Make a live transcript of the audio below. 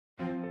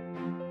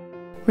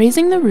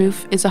Raising the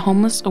Roof is a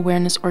homeless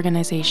awareness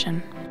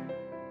organization.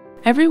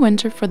 Every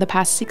winter for the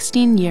past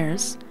 16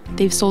 years,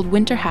 they've sold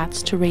winter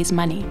hats to raise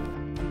money.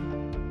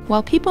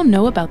 While people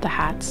know about the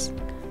hats,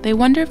 they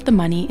wonder if the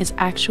money is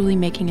actually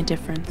making a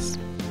difference.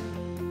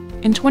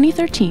 In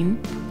 2013,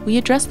 we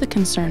addressed the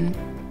concern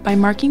by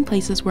marking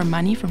places where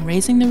money from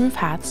Raising the Roof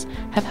hats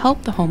have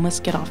helped the homeless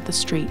get off the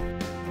street.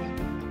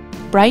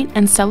 Bright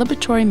and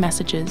celebratory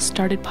messages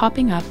started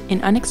popping up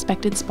in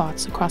unexpected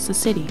spots across the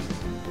city,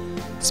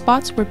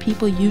 spots where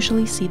people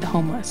usually see the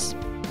homeless.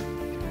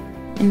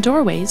 In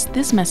doorways,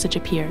 this message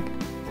appeared.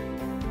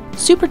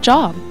 Super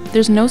job!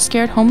 There's no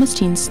scared homeless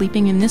teens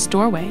sleeping in this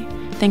doorway,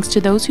 thanks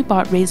to those who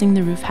bought Raising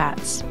the Roof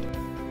hats.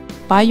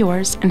 Buy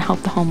yours and help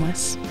the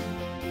homeless.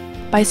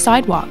 By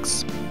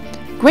sidewalks.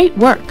 Great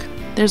work!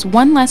 There's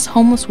one less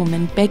homeless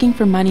woman begging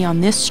for money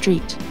on this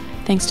street,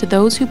 thanks to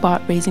those who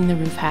bought Raising the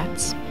Roof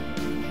hats.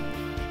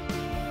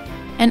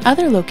 And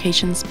other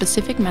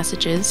location-specific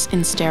messages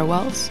in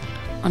stairwells,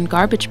 on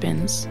garbage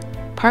bins,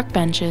 park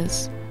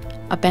benches,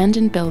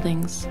 abandoned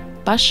buildings,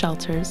 bus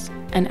shelters,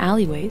 and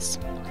alleyways.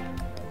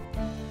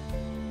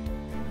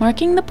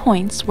 Marking the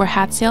points where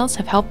hat sales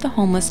have helped the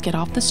homeless get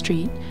off the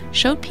street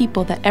showed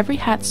people that every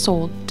hat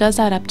sold does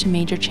add up to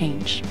major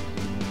change.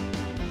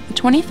 The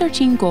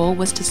 2013 goal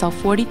was to sell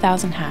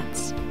 40,000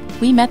 hats.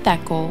 We met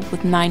that goal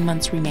with 9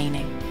 months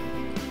remaining.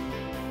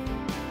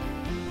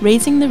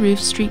 Raising the Roof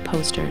street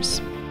posters,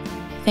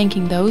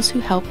 thanking those who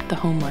helped the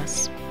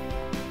homeless.